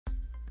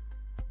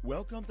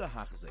Welcome to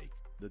Hachzik,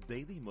 the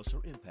Daily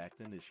Musar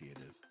Impact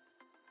Initiative.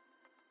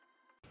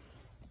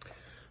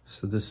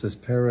 So this is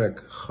Perek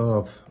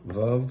Chav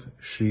Vav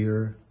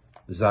Shir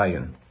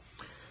Zayin.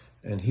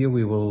 And here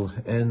we will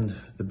end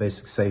the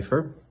basic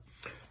Sefer.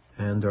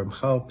 And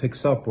Ramchal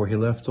picks up where he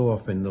left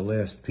off in the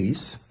last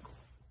piece.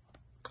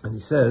 And he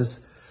says,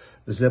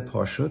 V'zeh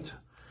Pashut,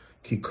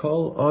 Ki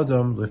kol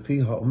Adam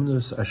lefi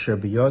ha'umnus asher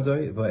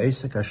biyadai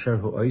va'esek asher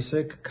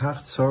hu'esek kach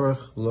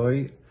tzorach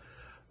loy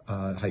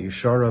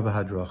ha'yeshara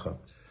v'hadracha.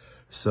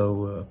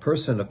 So a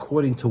person,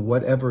 according to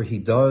whatever he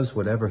does,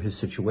 whatever his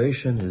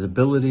situation, his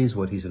abilities,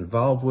 what he's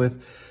involved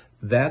with,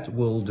 that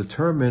will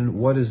determine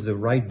what is the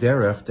right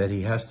derech that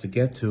he has to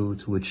get to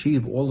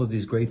achieve all of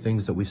these great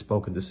things that we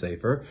spoke in the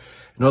Sefer.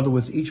 In other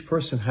words, each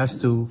person has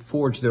to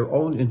forge their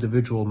own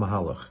individual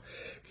mahalach.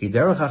 Ki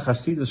derech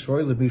ha'chasidus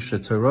roi lemisha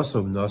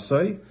tzorosom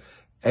nosai,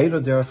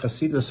 eino derech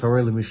chasidus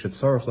roi lemisha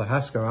tzorach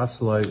lahaskar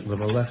atzalai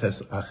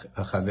lemaleches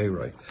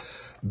achaveiroi.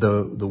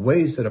 The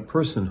ways that a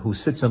person who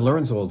sits and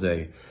learns all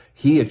day,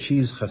 he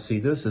achieves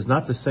chasidus, is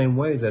not the same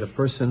way that a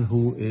person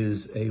who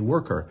is a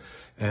worker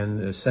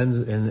and sends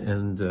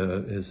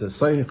is a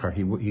saychar.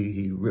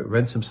 He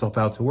rents himself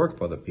out to work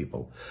for other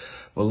people.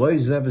 Or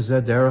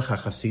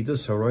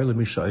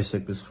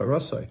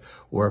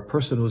a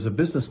person who is a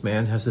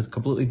businessman has a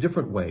completely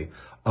different way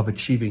of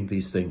achieving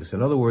these things.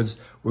 In other words,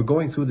 we're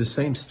going through the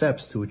same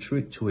steps to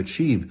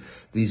achieve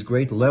these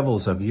great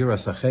levels of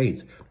yiras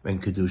hachet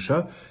and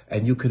kedusha,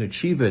 and you can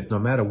achieve it no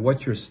matter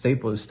what your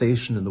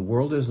station in the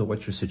world is or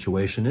what your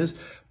situation is.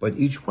 But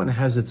each one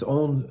has its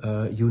own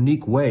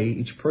unique way.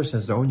 Each person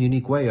has their own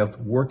unique way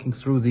of working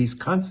through these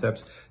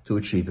concepts to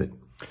achieve it.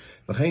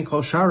 Same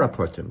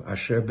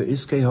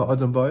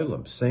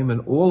in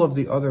all of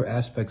the other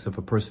aspects of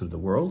a person in the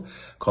world.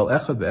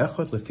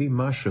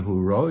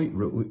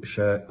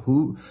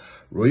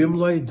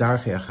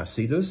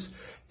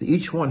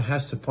 Each one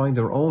has to find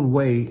their own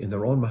way in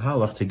their own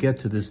mahalach to get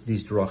to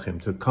these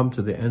drachim, to come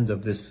to the end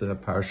of this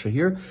parasha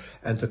here,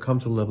 and to come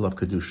to the level of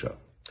kedusha.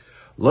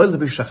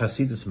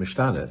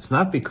 It's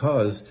not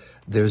because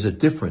there's a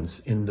difference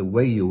in the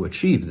way you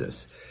achieve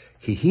this.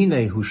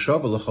 Obviously,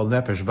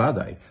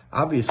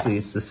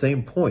 it's the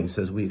same points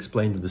as we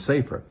explained in the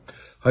Sefer.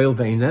 Because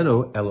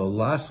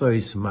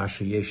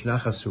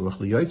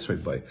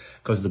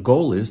the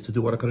goal is to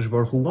do what HaKadosh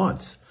Baruch Hu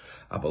wants.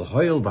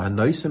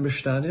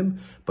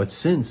 But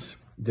since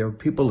there are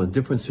people in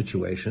different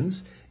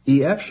situations, so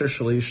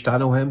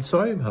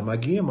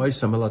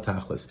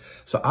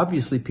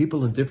obviously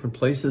people in different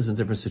places and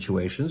different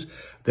situations,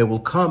 they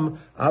will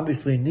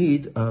obviously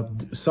need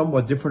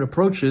somewhat different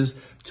approaches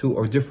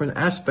or different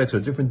aspects or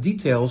different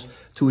details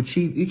to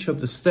achieve each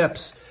of the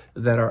steps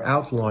that are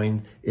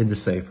outlined in the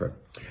Sefer.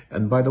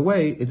 And by the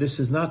way,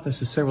 this is not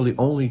necessarily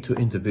only to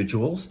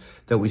individuals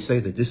that we say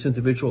that this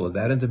individual or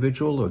that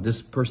individual or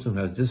this person who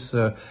has this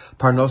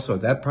parnasa or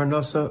that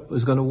parnasa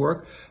is going to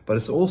work, but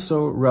it's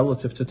also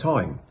relative to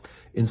time.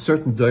 In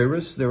certain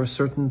dairas, there are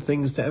certain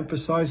things to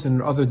emphasize, and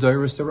in other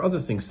dairas, there are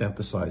other things to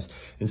emphasize.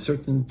 In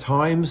certain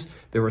times,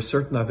 there are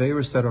certain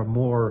averas that are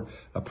more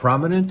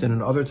prominent, and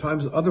in other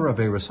times, other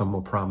averas are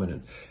more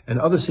prominent. And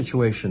other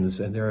situations,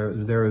 and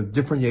there are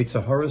different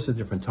yetzaharas at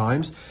different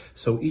times.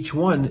 So each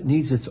one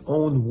needs its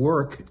own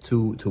work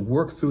to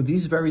work through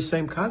these very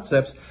same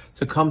concepts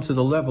to come to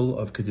the level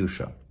of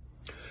kedusha.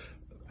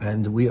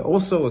 And we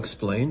also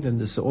explained, and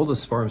all the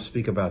Sfarim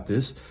speak about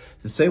this,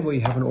 the same way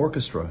you have an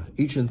orchestra.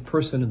 Each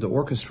person in the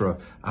orchestra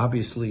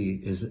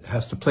obviously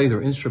has to play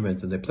their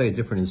instrument, and they play a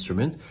different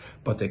instrument,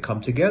 but they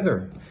come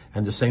together.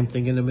 And the same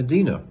thing in a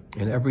Medina,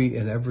 in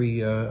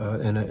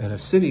a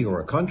city or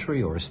a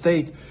country or a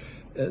state.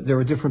 There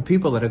are different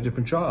people that have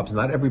different jobs.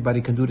 Not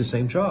everybody can do the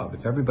same job.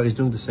 If everybody's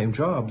doing the same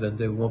job, then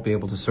they won't be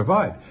able to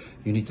survive.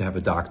 You need to have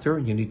a doctor,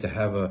 you need to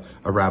have a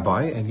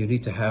rabbi, and you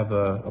need to have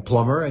a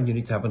plumber, and you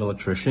need to have an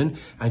electrician,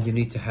 and you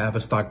need to have a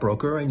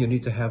stockbroker, and you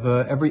need to have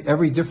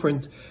every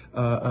different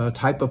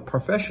type of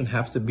profession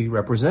have to be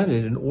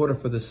represented in order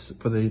for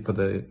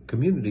the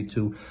community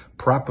to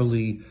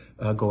properly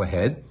go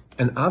ahead.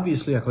 And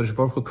obviously, HaKadosh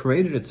Baruch Hu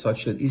created it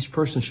such that each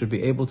person should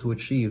be able to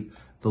achieve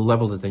the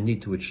level that they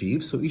need to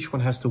achieve. So each one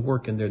has to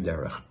work in their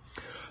derech.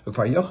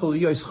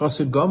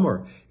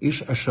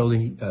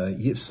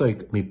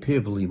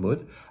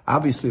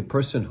 Obviously, a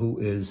person who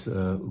is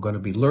going to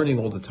be learning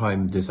all the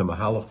time, there's a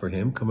mahalach for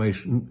him.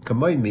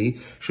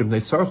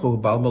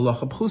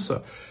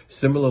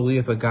 Similarly,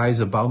 if a guy is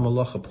a bal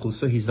malacha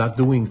pchusa, he's not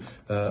doing,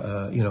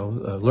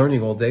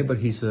 learning all day, but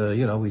he's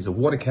a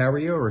water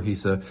carrier, or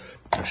he's a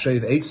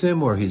sheiv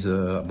eitzim, or he's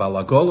a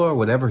balagola, or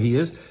whatever he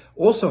is,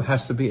 also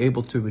has to be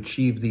able to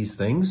achieve these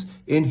things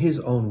in his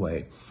own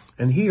way.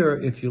 And here,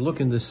 if you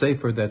look in the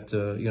Sefer that,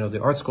 the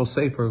Art School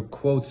Sefer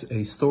quotes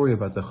a story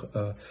about the,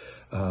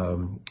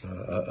 the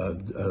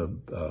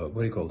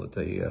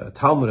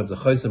Talmud of the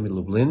Chayzim in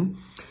Lublin,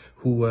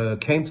 who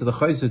came to the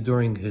Chayzim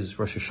during his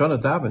Rosh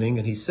Hashanah davening,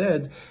 and he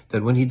said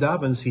that when he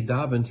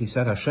davened, he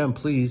said, Hashem,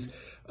 please,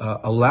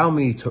 allow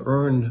me to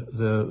earn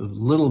the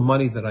little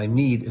money that I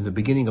need in the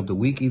beginning of the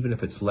week, even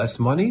if it's less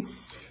money,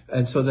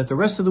 And so that the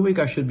rest of the week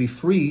I should be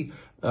free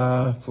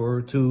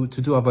to do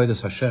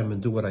Avodas Hashem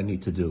and do what I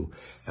need to do.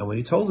 And when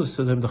he told this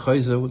to them, the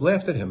Chayza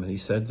laughed at him, and he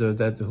said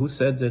who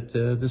said that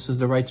this is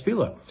the right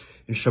tefillah?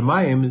 In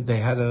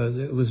Shemayim,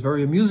 it was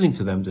very amusing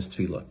to them, this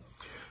tefillah.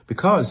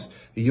 Because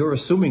you're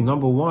assuming,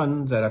 number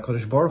one, that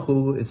HaKadosh Baruch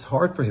Hu, it's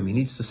hard for him. He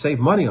needs to save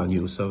money on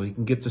you so he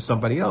can give to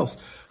somebody else.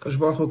 HaKadosh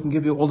Baruch Hu can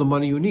give you all the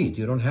money you need.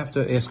 You don't have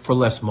to ask for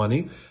less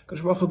money.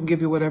 HaKadosh Baruch Hu can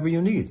give you whatever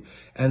you need.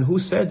 And who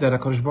said that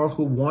HaKadosh Baruch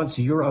Hu wants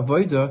your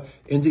avodah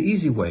in the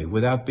easy way,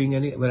 without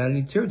any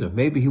tirda?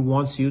 Maybe he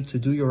wants you to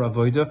do your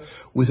avodah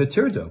with a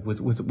tirda,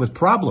 with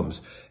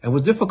problems and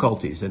with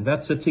difficulties. And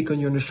that's the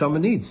tikkun your neshama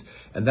needs.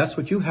 And that's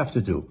what you have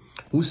to do.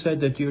 Who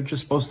said that you're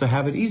just supposed to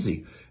have it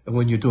easy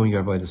when you're doing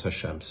your avodas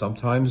Hashem?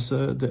 Sometimes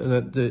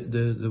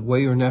the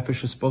way your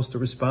nefesh is supposed to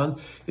respond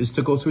is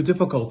to go through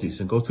difficulties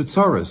and go through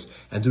tzaras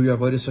and do your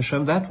avodas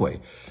Hashem that way.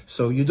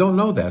 So you don't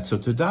know that. So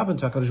to daven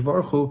to HaKadosh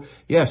Baruch Hu,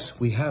 yes,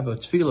 we have a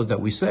tefillah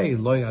that we say,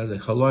 Lo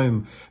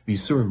ya'alei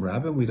v'yisurim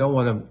rabim. We don't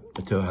want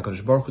to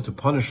HaKadosh Baruch Hu to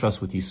punish us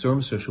with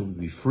yisurim, so should we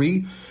be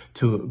free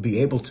to be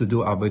able to do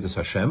avodas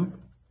Hashem.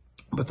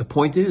 But the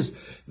point is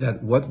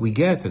that what we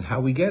get and how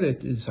we get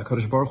it is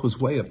HaKadosh Baruch Hu's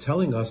way of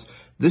telling us,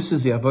 this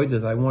is the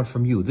avodah that I want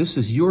from you. This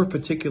is your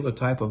particular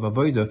type of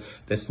avodah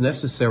that's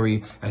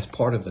necessary as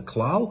part of the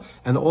klal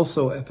and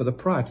also for the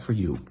prat for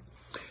you.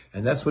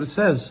 And that's what it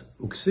says.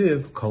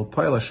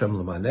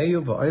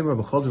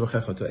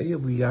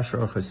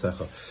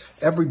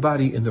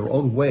 Everybody in their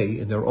own way,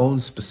 in their own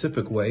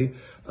specific way,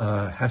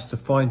 has to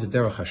find the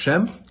derech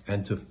Hashem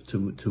and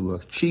to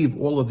achieve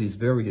all of these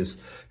various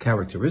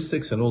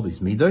characteristics and all these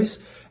midos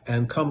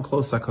and come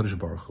close to HaKadosh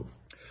Baruch Hu.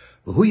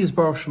 We ask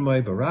HaKadosh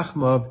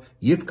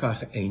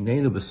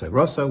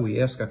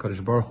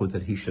Baruch Hu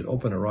that he should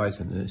open our eyes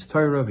in his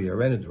Torah,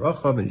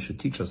 and he should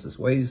teach us his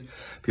ways,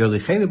 and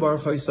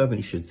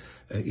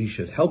he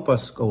should help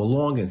us go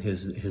along in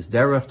his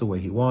derech the way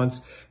he wants.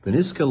 And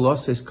we should give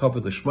nachas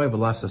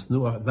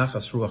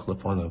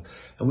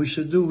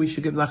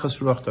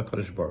ruach to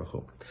HaKadosh Baruch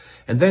Hu.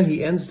 And then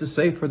he ends the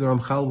sefer the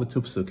Ramchal with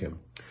two psukim.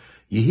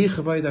 Yehi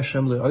chavayid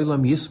Hashem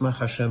le'olam yismach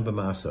Hashem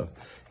b'ma'asav.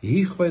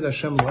 Yehi chavayid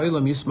Hashem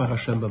le'olam yismach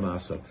Hashem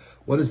b'ma'asav.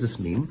 What does this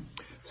mean?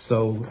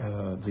 So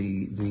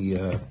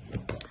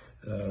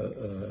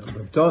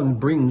Rav Don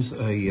brings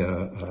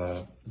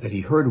that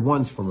he heard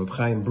once from Rav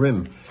Chaim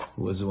Brim,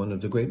 who was one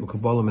of the great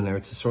Mekubalim in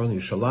Eretz Yisrael and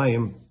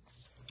Yerushalayim,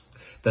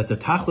 that the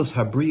Tachlis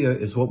Habriya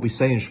is what we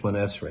say in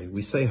Shemona Esrei.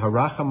 We say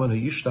Harachaman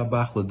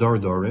Hayishtabach L'Dor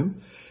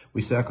Dorim.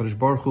 We say HaKadosh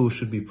Baruch Hu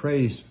should be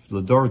praised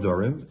L'Dor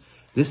Dorim.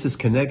 This is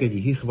Keneged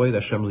Yehi Chavoid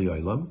Hashem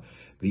Li'olam.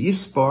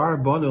 V'yispar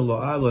Bonu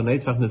La'al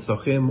L'Netzach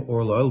Nitzachim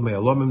or La'al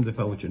Me'alomim,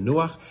 depending on what your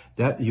nuach,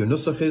 that your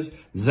nusach is,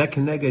 Zeh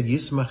Keneged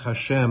Yismach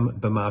Hashem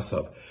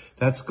B'masav.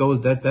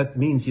 That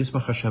means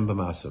Yismach Hashem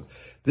B'masav.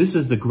 This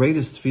is the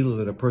greatest tefillah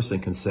that a person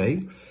can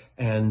say,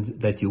 and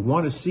that you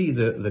want to see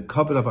the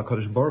covenant of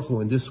HaKadosh Baruch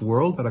Hu in this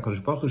world, that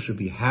HaKadosh Baruch Hu should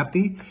be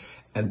happy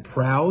and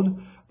proud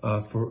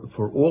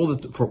for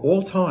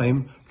all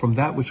time from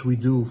that which we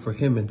do for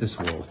him in this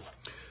world.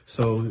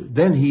 So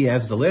then he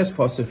adds the last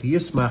pasuk,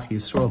 Yismach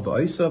Yisrael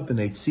ba'isa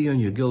b'nei Tzion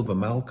Yagil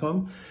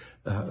b'malkam,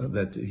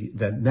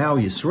 that now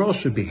Yisrael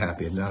should be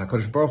happy. And now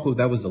HaKadosh Baruch Hu,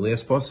 that was the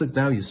last pasuk.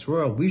 Now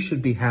Yisrael, we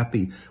should be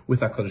happy with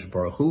HaKadosh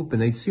Baruch Hu.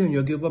 B'nei Tzion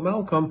Yagil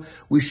b'malkam,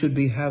 we should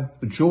have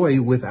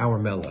joy with our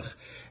Melech.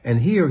 And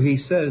here he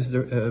says,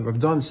 Rav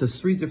Don says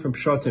three different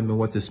pshatim and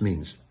what this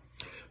means.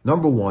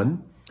 Number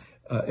one,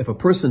 if a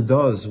person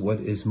does what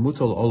is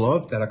mutal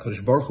olav, that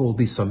HaKadosh Baruch Hu will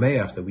be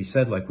sameach, that we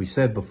said, like we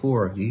said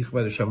before,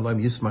 Hashem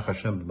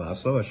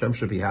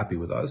should be happy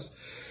with us.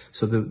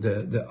 So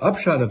the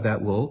upshot of that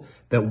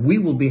that we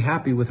will be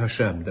happy with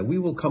Hashem, that we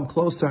will come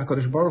close to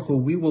HaKadosh Baruch Hu,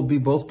 we will be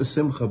both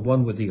besimcha,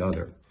 one with the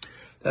other.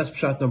 That's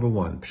pshat number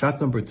one. Pshat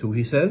number two,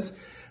 he says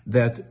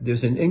that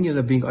there's an inyan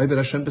of being Oved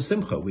Hashem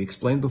besimcha. We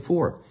explained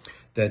before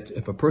that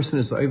if a person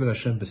is Oved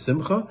Hashem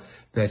besimcha,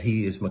 that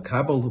he is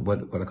makabel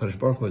what HaKadosh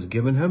Baruch Hu has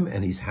given him,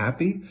 and he's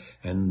happy.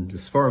 And the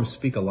Sfarim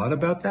speak a lot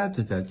about that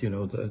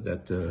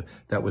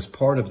that was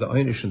part of the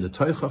einish and the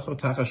toichach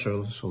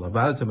tachashel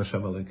shalavadatem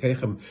Hashem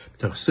alekeichem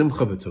tach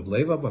simcha v'tov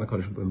levav when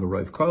HaKadosh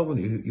Baruch Hu,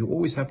 you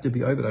always have to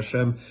be Oved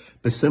Hashem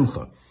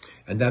besimcha.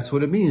 And that's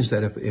what it means,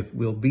 that if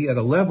we'll be at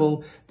a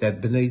level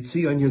that B'nai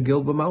Tzion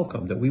Yagil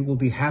b'malkam, that we will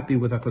be happy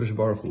with HaKadosh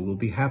Baruch Hu, we'll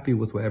be happy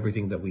with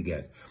everything that we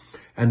get.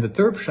 And the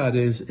third pshat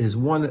is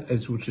one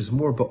which is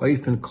more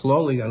ba'ofen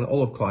klali on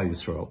all of Klal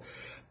Yisrael,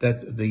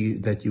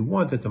 that you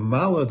want that the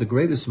mala, the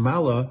greatest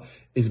mala,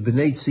 is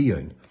B'nai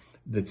Tzion.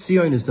 That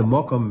Tzion is the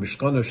mokam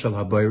mishkana shel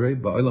habayre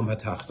ba'olam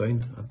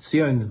hatachton.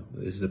 Tzion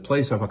is the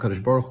place of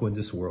HaKadosh Baruch Hu in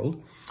this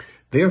world.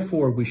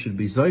 Therefore, we should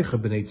be Zaycha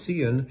B'nai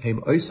Tzion,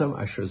 Heim Oisam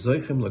Asher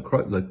Zaychim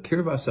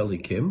L'Kirvas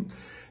Elikim,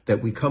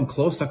 that we come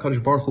close to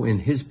HaKadosh Baruch Hu in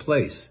His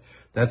place.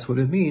 That's what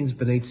it means,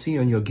 B'nai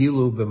Tzion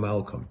Yogilu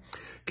B'Malkam.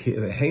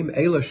 Heim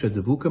Eila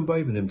Shedevukam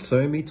Bay, V'nim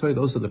Tzoyim Itoy,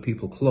 those are the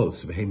people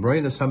close. Heim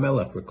Reinas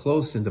HaMelech, we're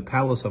close in the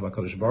palace of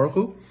HaKadosh Baruch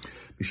Hu.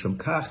 Mishum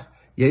Kach,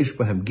 Yesh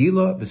Bahem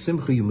Gila,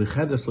 V'simcha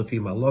Yumichedes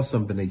Lefi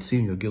Malosam B'nei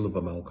Tzion Yogil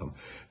V'malkam.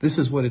 This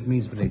is what it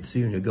means, B'nei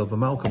Tzion Yogil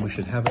V'malkam.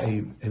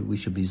 We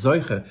should be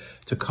zoiche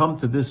to come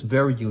to this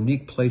very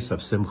unique place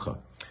of simcha.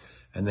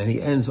 And then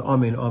he ends,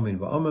 Amin, Amin,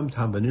 V'amim,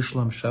 Tam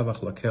V'nishlam, Shavach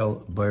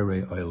Lakel,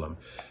 Boirei Olam.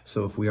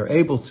 So if we are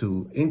able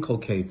to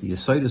inculcate the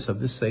yesodus of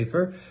this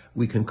sefer,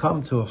 we can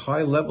come to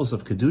high levels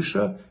of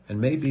Kedusha,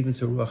 and maybe even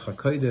to Ruach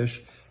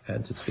HaKodesh,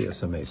 and to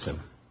Tchias HaMesim.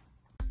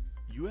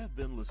 You have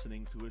been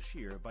listening to a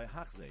shir by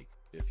Hachzeik.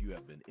 If you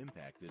have been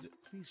impacted,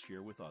 please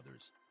share with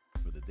others.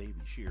 For the daily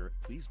shir,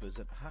 please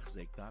visit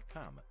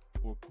Hachzeik.com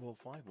or call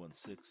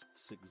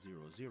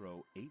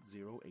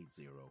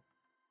 516-600-8080.